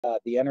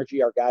the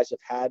energy our guys have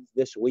had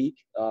this week.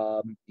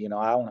 I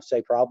want to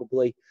say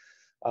probably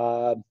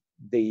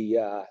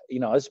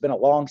it's been a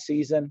long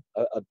season,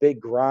 a big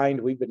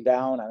grind. We've been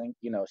down, I think,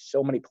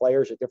 so many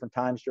players at different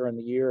times during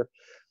the year.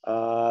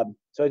 So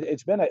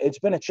it's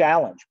been a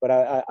challenge, but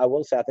I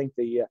will say, I think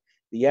the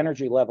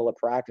energy level of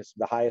practice is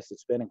the highest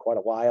it's been in quite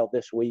a while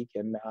this week.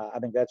 And I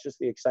think that's just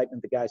the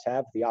excitement the guys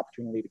have, the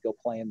opportunity to go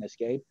play in this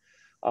game.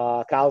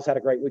 Kyle's had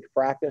a great week of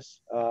practice.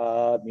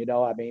 We'll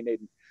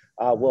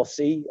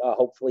see.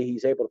 Hopefully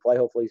he's able to play.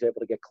 Hopefully he's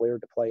able to get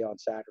cleared to play on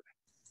Saturday.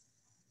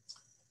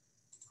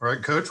 All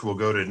right, Coach, we'll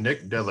go to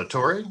Nick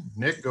Delatorre.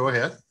 Nick, go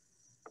ahead.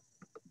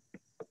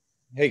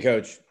 Hey,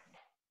 Coach.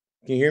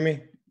 Can you hear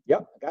me?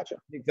 Yep, gotcha.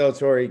 Nick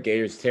Delatorre,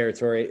 Gators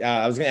territory.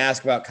 I was going to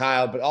ask about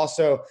Kyle, but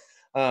also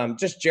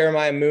just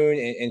Jeremiah Moon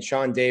and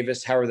Sean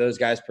Davis. How are those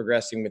guys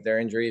progressing with their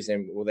injuries,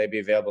 and will they be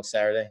available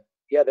Saturday?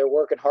 Yeah, they're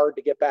working hard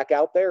to get back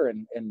out there,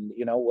 and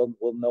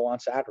we'll know on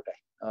Saturday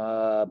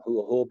who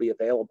will be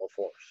available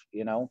for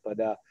us. But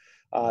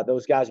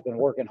those guys have been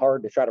working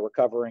hard to try to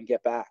recover and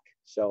get back.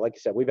 So, like I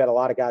said, we've had a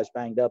lot of guys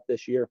banged up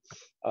this year,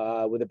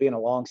 with it being a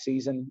long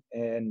season,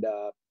 and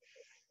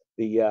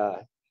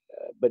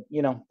but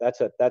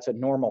that's a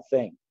normal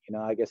thing.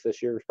 I guess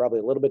this year is probably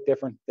a little bit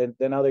different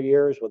than other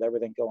years with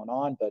everything going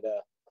on,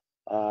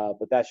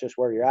 but that's just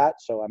where you're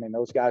at. So, I mean,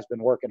 those guys have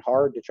been working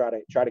hard to try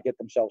to get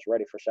themselves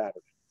ready for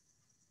Saturday.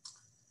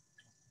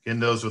 Again,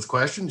 those with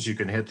questions, you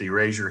can hit the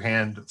raise your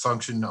hand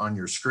function on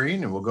your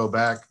screen, and we'll go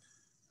back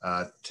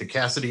to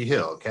Cassidy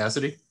Hill.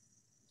 Cassidy?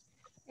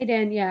 Hey,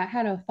 Dan. Yeah, I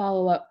had a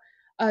follow-up.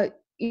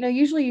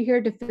 Usually you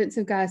hear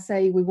defensive guys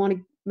say we want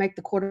to make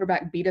the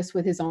quarterback beat us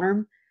with his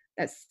arm.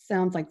 That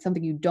sounds like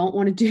something you don't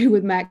want to do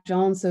with Mac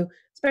Jones. So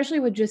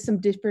especially with just some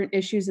different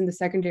issues in the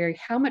secondary,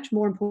 how much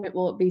more important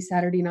will it be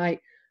Saturday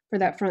night for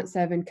that front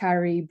seven,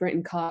 Kyrie,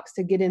 Brenton Cox,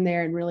 to get in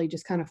there and really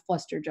just kind of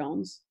fluster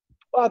Jones?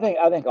 Well,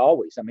 I think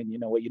always. I mean,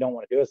 what you don't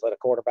want to do is let a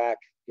quarterback,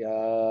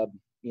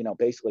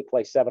 basically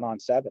play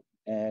 7-on-7.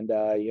 And,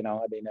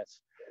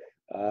 it's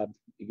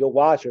you go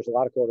watch. There's a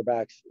lot of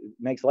quarterbacks. It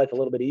makes life a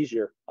little bit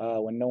easier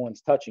when no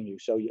one's touching you.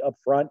 So up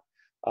front,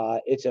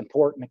 it's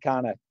important to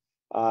kind of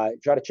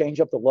try to change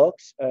up the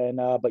looks, and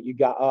but you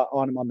got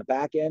on them on the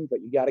back end.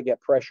 But you got to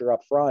get pressure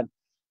up front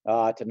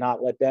to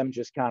not let them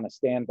just kind of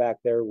stand back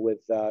there with,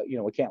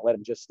 we can't let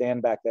him just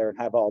stand back there and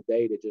have all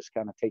day to just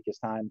kind of take his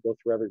time, go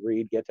through every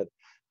read, get to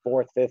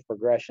fourth, fifth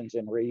progressions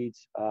in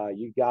reads.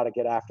 You got to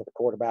get after the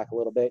quarterback a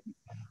little bit,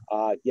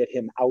 and get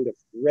him out of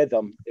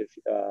rhythm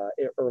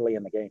early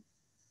in the game.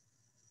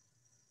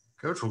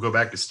 Coach, we'll go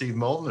back to Steve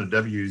Mullen at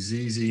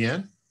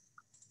WZZN.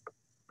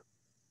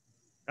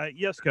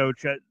 Yes,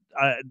 Coach.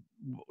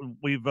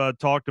 We've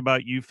talked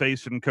about you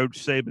facing Coach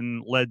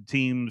Saban-led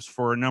teams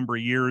for a number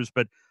of years,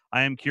 but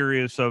I am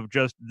curious of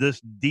just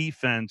this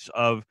defense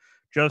of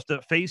just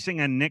facing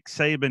a Nick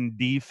Saban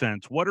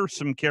defense. What are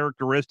some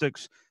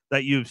characteristics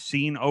that you've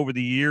seen over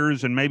the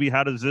years, and maybe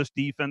how does this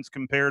defense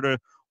compare to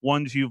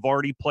ones you've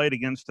already played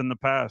against in the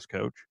past,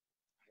 Coach?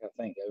 I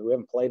think we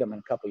haven't played them in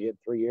a couple of years,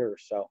 3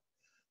 years. So,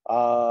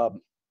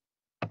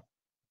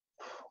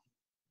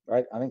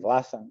 right. I think the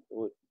last time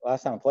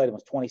I played them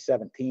was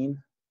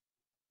 2017.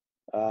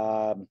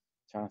 Trying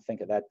to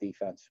think of that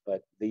defense,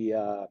 but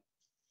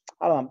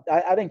I don't know.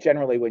 I think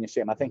generally when you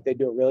see them, I think they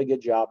do a really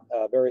good job.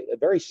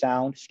 Very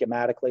sound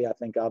schematically. I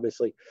think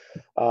obviously,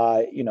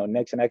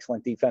 Nick's an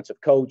excellent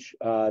defensive coach.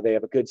 They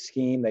have a good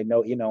scheme. They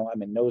know,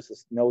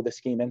 know the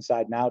scheme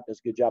inside and out. Does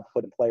a good job of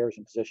putting players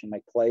in position to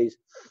make plays.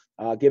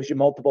 Gives you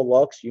multiple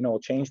looks.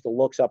 Change the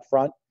looks up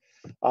front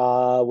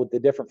with the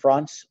different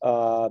fronts.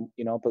 But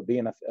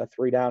being a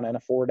 3-down and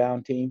a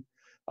 4-down team.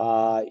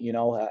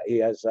 He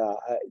has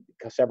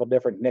several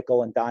different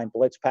nickel and dime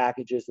blitz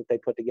packages that they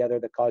put together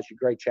that cause you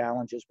great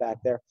challenges back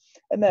there.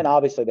 And then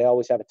obviously they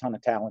always have a ton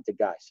of talented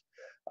guys,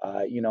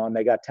 and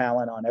they got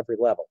talent on every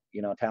level,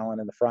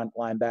 talent in the front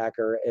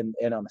linebacker and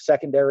on the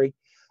secondary.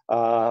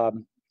 So,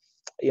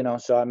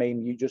 I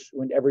mean, you just,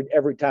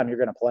 every time you're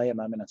going to play them,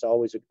 I mean, it's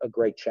always a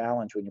great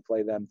challenge when you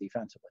play them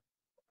defensively.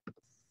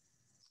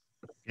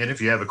 And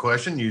if you have a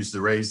question, use the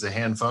raise the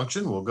hand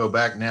function. We'll go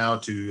back now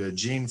to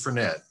Gene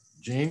Fournette.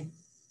 Gene?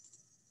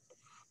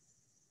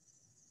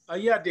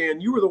 Yeah, Dan,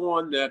 you were the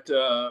one that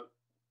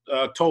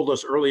told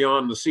us early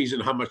on in the season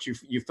how much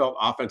you felt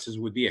offenses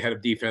would be ahead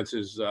of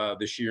defenses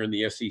this year in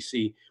the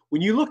SEC.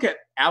 When you look at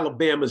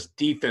Alabama's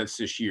defense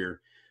this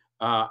year,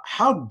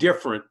 how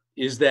different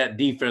is that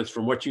defense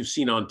from what you've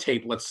seen on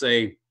tape, let's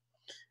say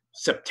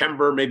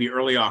September, maybe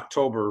early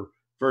October,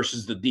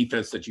 versus the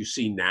defense that you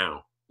see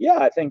now? Yeah,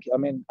 I think,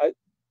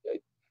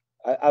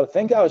 I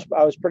think I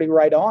was pretty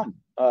right on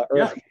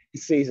early in the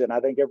season. I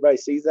think everybody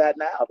sees that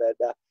now,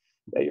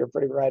 that you're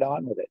pretty right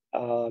on with it.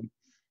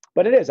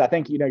 But it is, I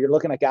think, you're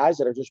looking at guys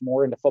that are just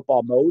more into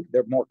football mode.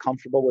 They're more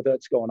comfortable with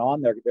what's going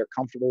on. They're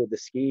comfortable with the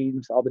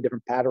schemes, all the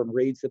different pattern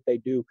reads that they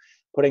do,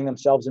 putting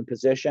themselves in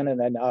position. And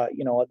then,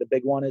 the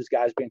big one is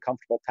guys being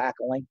comfortable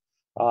tackling,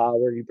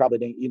 where you probably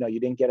didn't, you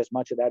didn't get as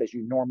much of that as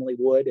you normally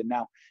would. And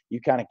now you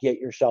kind of get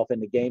yourself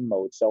into game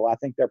mode. So I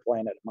think they're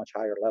playing at a much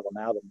higher level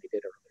now than they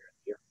did earlier in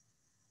the year.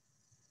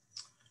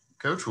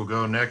 Coach, we'll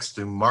go next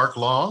to Mark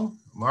Long.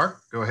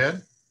 Mark, go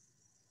ahead.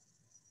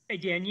 Hey,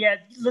 Dan. Yeah,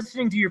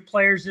 listening to your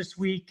players this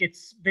week,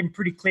 it's been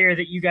pretty clear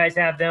that you guys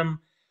have them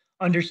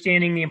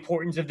understanding the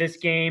importance of this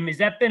game. Has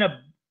that been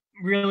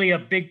really a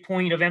big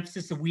point of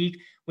emphasis a week,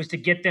 was to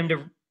get them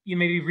to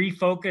maybe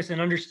refocus and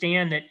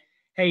understand that,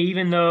 hey,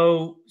 even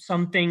though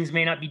some things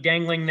may not be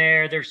dangling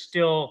there, there's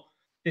still,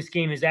 this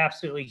game is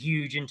absolutely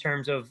huge in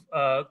terms of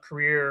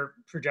career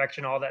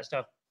projection, all that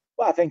stuff?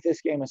 Well, I think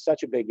this game is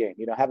such a big game.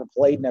 Having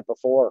played in it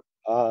before,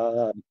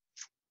 I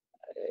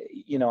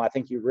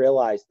think you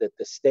realize that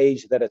the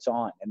stage that it's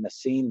on and the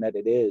scene that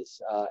it is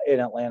in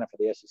Atlanta for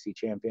the SEC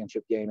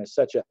championship game is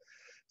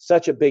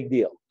such a big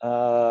deal.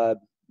 And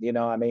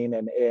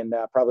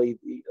probably,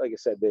 like I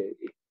said,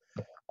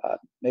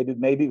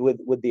 maybe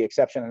with the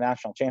exception of the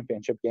national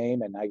championship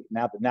game and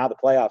now the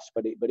playoffs,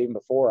 but even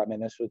before,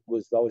 this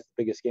was always the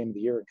biggest game of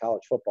the year in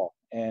college football.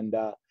 And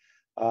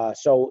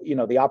so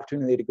the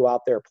opportunity to go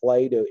out there,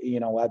 play,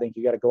 I think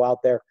you got to go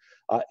out there,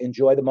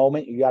 enjoy the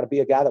moment. You got to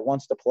be a guy that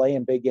wants to play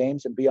in big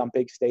games and be on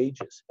big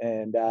stages.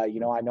 And, I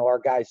know our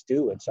guys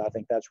do. And so I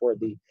think that's where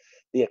the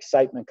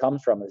excitement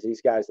comes from, is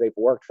these guys, they've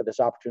worked for this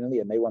opportunity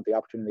and they want the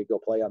opportunity to go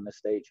play on this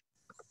stage.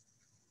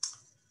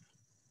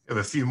 We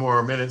have a few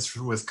more minutes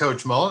with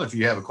Coach Mullen. If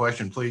you have a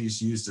question,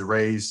 please use the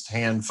raised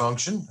hand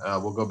function.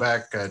 We'll go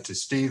back to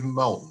Steve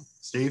Mullen.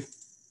 Steve?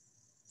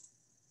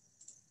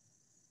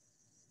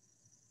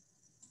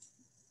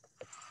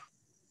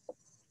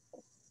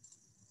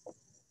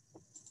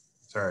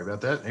 Sorry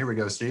about that. Here we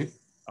go, Steve.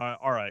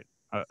 All right.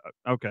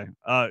 Okay.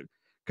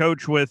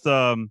 Coach, with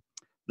the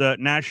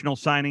National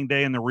Signing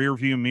Day in the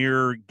rearview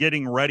mirror,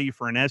 getting ready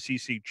for an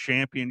SEC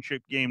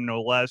championship game,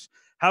 no less,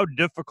 how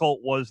difficult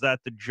was that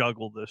to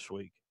juggle this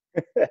week?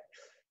 It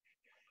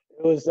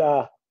was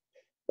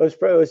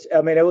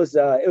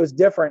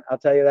different. I'll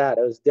tell you that.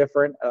 It was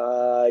different.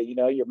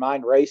 Your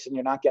mind racing,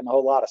 you're not getting a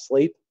whole lot of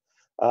sleep.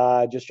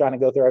 Just trying to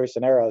go through every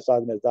scenario. I was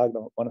talking to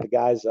one of the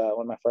guys,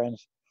 one of my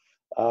friends,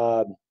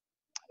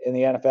 in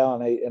the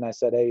NFL, and I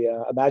said, hey,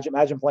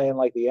 imagine playing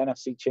like the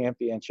NFC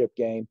championship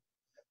game,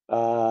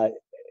 the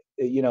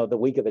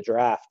week of the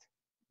draft.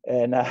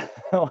 And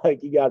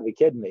like, you gotta be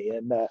kidding me.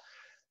 And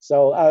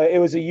so it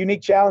was a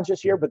unique challenge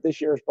this year, but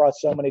this year has brought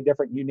so many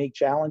different unique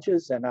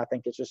challenges. And I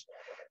think it's just,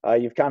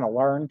 you've kind of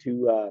learned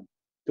to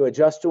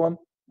adjust to them,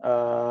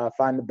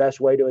 find the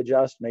best way to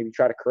adjust, maybe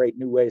try to create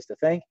new ways to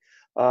think.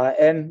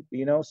 And,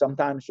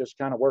 sometimes just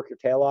kind of work your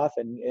tail off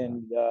and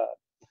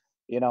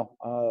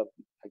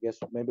I guess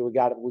maybe we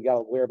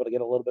were able to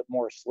get a little bit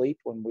more sleep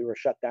when we were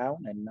shut down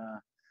and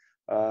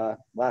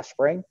last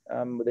spring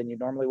than you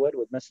normally would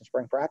with missing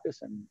spring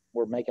practice. And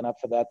we're making up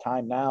for that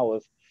time now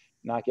of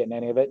not getting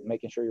any of it and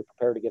making sure you're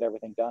prepared to get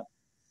everything done.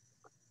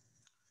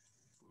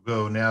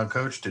 We'll go now,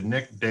 Coach, to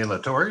Nick De La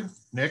Torre.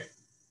 Nick?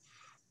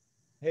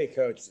 Hey,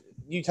 Coach.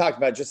 You talked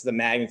about just the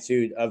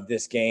magnitude of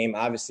this game.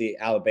 Obviously,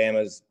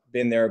 Alabama's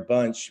been there a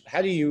bunch.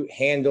 How do you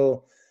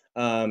handle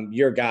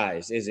your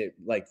guys? Is it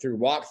like through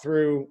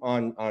walkthrough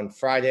on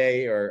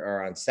Friday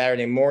or on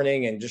Saturday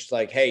morning and just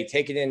like, hey,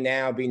 take it in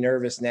now, be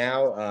nervous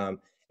now,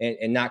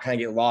 and not kind of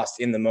get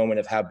lost in the moment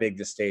of how big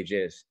the stage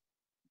is?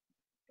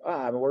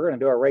 We're going to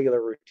do our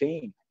regular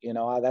routine.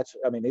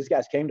 These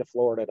guys came to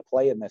Florida to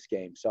play in this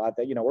game. So I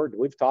think,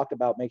 we've talked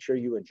about make sure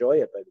you enjoy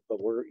it, but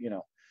we're,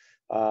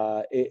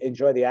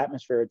 enjoy the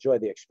atmosphere, enjoy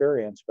the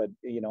experience, but,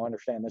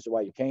 understand this is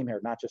why you came here,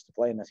 not just to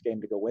play in this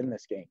game, to go win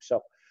this game.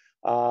 So,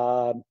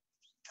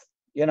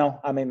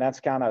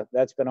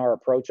 that's been our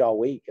approach all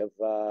week of,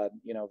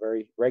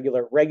 very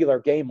regular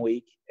game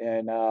week.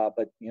 And,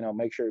 but,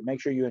 make sure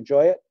you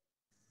enjoy it,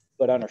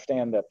 but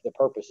understand that the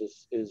purpose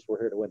is we're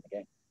here to win the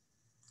game.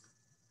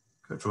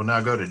 Coach, we'll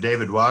now go to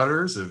David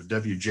Waters of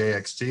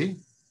WJXT.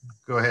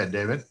 Go ahead,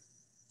 David.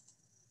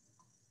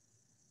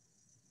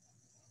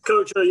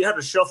 Coach, you had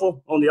a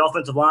shuffle on the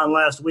offensive line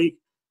last week.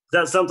 Is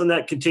that something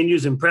that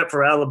continues in prep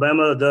for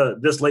Alabama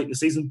this late in the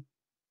season?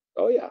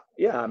 Oh yeah.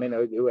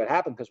 It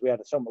happened because we had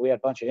a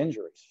bunch of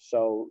injuries.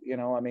 So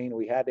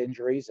we had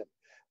injuries and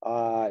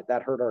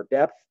that hurt our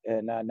depth.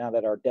 And now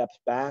that our depth's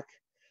back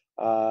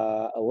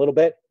a little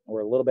bit,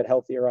 we're a little bit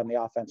healthier on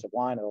the offensive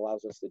line. It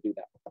allows us to do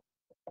that.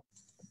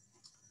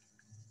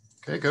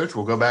 Okay, Coach,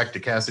 we'll go back to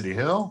Cassidy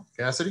Hill.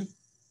 Cassidy?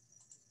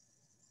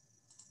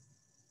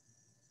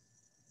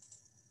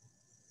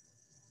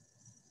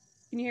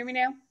 Can you hear me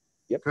now?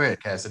 Yep. Go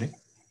ahead, Cassidy.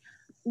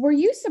 Were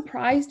you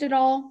surprised at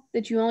all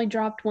that you only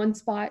dropped one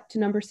spot to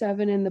number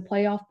 7 in the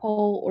playoff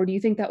poll, or do you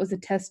think that was a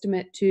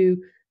testament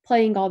to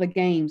playing all the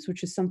games,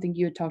 which is something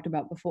you had talked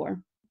about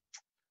before?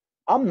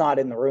 I'm not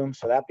in the room,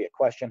 so that'd be a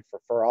question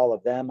for all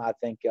of them. I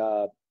think,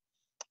 I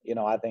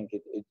think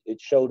it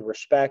showed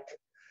respect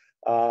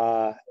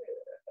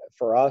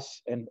for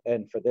us and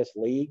for this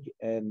league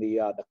and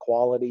the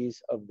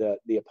qualities of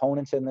the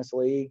opponents in this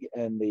league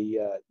and the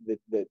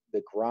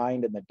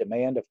grind and the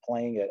demand of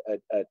playing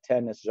a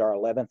 10. This is our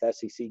 11th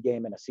SEC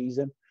game in a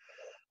season.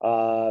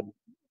 I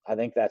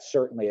think that's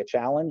certainly a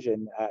challenge,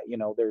 and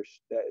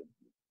there's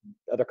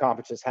other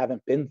conferences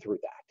haven't been through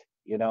that.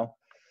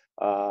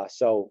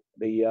 So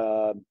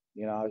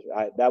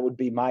that would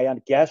be my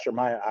guess or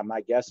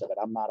my guess of it.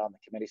 I'm not on the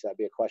committee, so that'd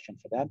be a question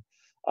for them.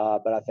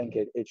 But I think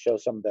it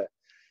shows some of the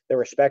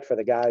respect for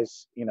the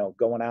guys,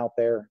 going out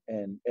there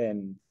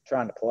and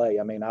trying to play.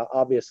 I mean,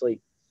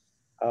 obviously,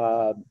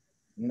 I'm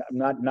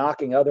not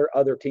knocking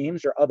other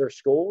teams or other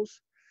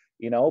schools,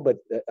 but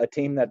a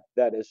team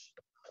that is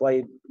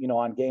played,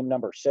 on game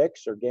number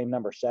 6 or game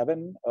number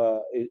 7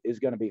 is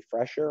going to be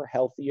fresher,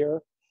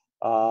 healthier.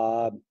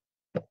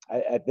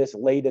 At this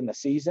late in the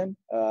season,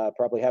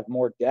 probably have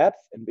more depth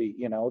and be,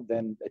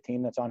 than a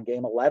team that's on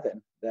game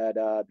 11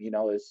 that,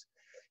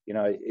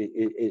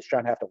 is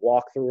trying to have to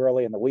walk through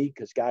early in the week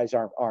because guys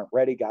aren't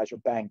ready. Guys are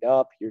banged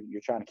up.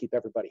 You're trying to keep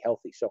everybody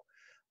healthy. So,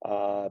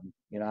 I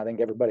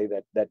think everybody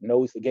that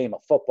knows the game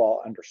of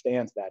football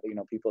understands that.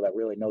 People that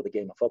really know the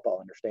game of football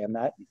understand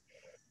that.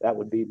 That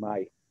would be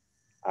my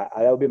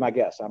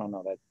guess. I don't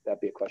know. That'd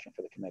be a question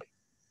for the committee.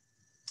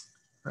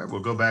 All right,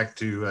 we'll go back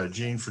to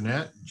Gene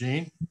Fournette.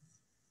 Gene?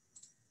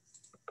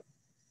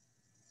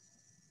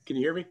 Can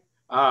you hear me?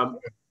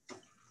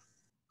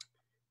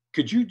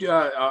 Could you,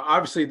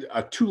 obviously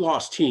a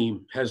 2-loss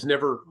team has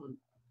never,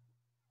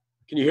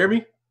 can you hear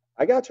me?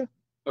 I got you.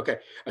 Okay.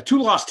 A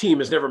 2-loss team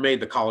has never made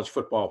the college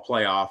football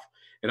playoff.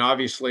 And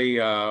obviously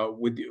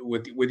with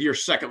your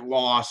second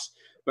loss,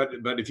 but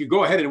if you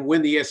go ahead and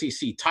win the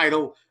SEC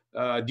title,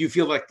 do you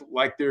feel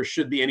like there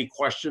should be any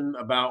question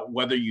about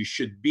whether you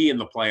should be in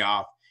the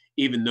playoff,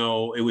 even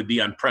though it would be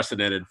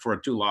unprecedented for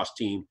a 2-loss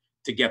team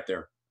to get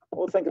there?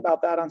 We'll think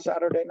about that on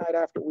Saturday night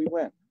after we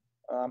win.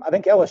 I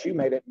think LSU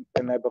made it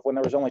in there, but when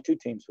there was only 2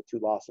 teams with 2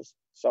 losses.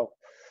 So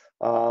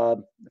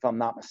if I'm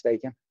not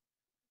mistaken,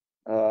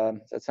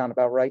 does that sound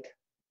about right?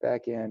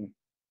 Back in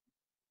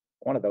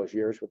one of those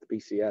years with the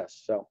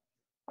BCS. So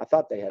I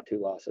thought they had 2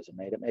 losses and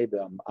made it. Maybe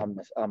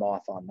I'm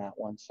off on that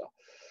one. So,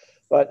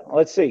 but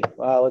let's see.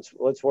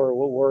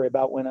 We'll worry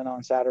about winning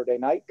on Saturday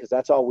night because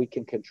that's all we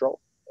can control.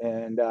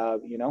 And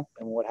and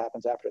what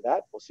happens after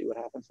that, we'll see what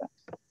happens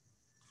next.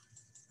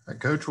 All right,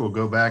 Coach, we'll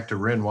go back to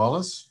Ren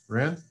Wallace.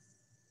 Ren?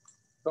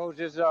 Coach,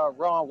 this is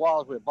Ron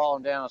Wallace with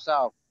Balling Down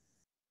South.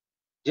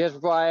 Just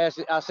before I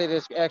ask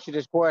you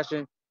this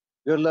question,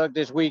 good luck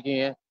this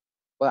weekend.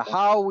 But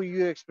how will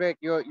you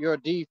expect your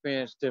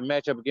defense to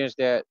match up against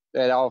that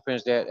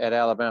offense at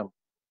Alabama?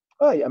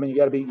 Well, I mean, you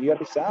got to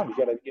be sound. You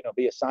got to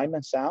be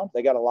assignment sound.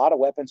 They got a lot of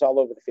weapons all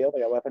over the field.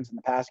 They got weapons in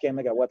the pass game.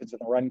 They got weapons in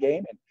the run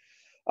game, and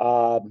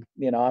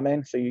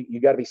so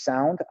you got to be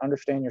sound,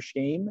 understand your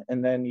scheme,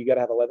 and then you got to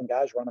have 11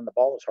 guys running the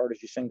ball as hard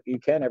as you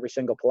can every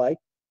single play.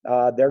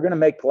 They're going to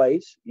make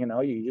plays. You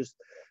just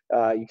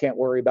you can't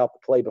worry about the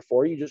play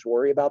before. You just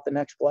worry about the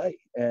next play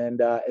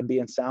and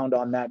being sound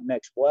on that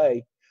next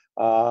play.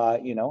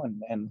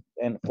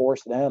 And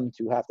force them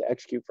to have to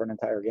execute for an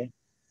entire game.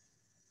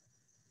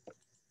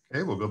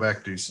 Okay, we'll go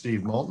back to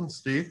Steve Moulton.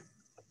 Steve?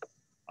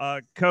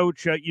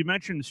 Coach, you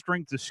mentioned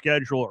strength of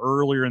schedule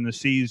earlier in the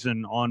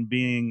season on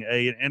being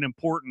an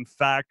important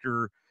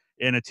factor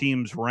in a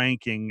team's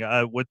ranking.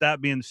 With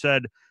that being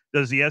said,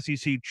 does the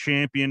SEC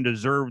champion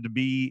deserve to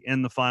be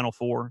in the Final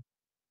Four?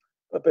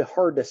 It'd be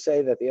hard to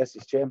say that the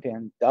SEC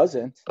champion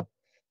doesn't.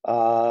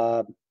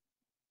 I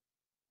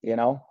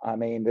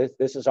mean,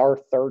 this is our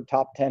 3rd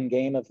top 10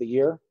 game of the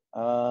year.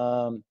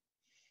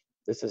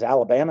 This is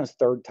Alabama's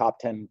 3rd top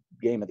 10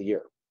 game of the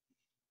year.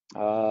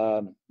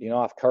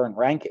 Off current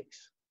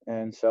rankings,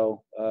 and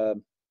so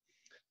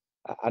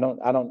I don't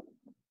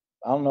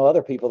know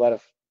other people that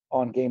have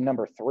on game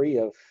number 3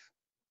 of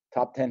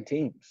top 10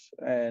 teams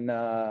and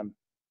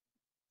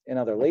in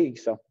other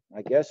leagues. So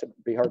I guess it'd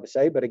be hard to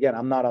say, but again,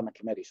 I'm not on the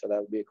committee, so that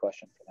would be a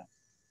question for them.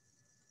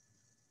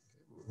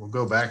 We'll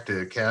go back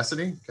to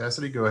Cassidy.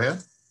 Cassidy, go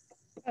ahead.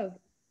 Oh,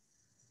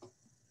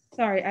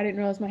 sorry. I didn't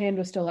realize my hand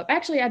was still up.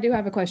 Actually, I do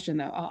have a question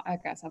though. I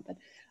got something.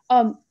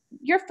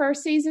 Your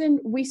first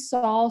season, we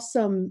saw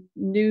some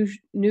new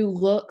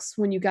looks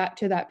when you got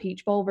to that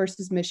Peach Bowl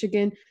versus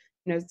Michigan.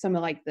 Some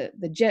of like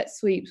the jet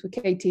sweeps with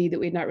KT that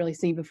we had not really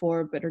seen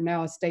before, but are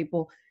now a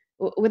staple.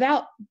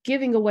 Without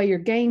giving away your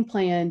game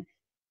plan,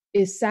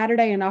 is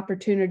Saturday an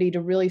opportunity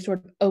to really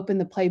sort of open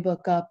the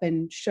playbook up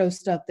and show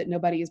stuff that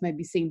nobody has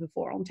maybe seen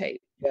before on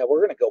tape? Yeah, we're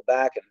going to go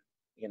back and,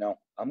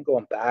 I'm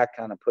going back,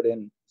 kind of put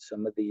in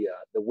some of the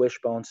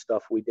wishbone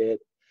stuff we did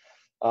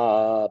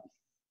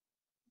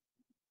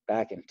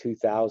back in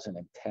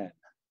 2010.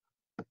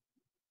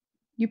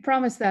 You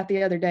promised that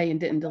the other day and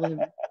didn't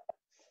deliver. I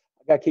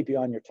got to keep you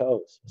on your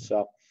toes.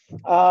 So,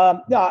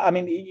 no, I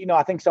mean,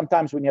 I think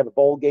sometimes when you have a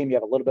bowl game, you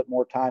have a little bit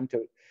more time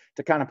to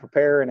kind of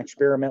prepare and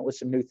experiment with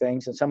some new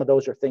things. And some of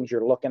those are things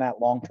you're looking at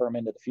long-term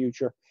into the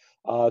future.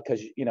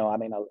 Because, in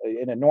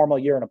a normal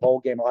year in a bowl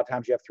game, a lot of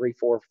times you have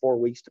 4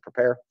 weeks to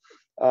prepare.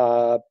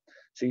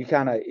 So you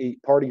kind of,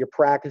 part of your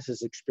practice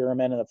is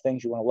experimenting of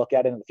things you want to look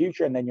at in the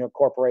future, and then you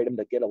incorporate them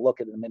to get a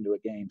look at them into a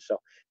game. So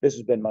this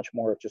has been much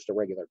more of just a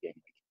regular game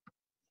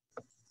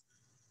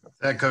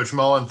week. Coach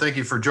Mullen, thank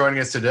you for joining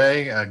us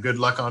today. Good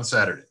luck on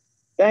Saturday.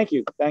 Thank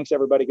you. Thanks,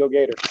 everybody. Go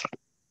Gators.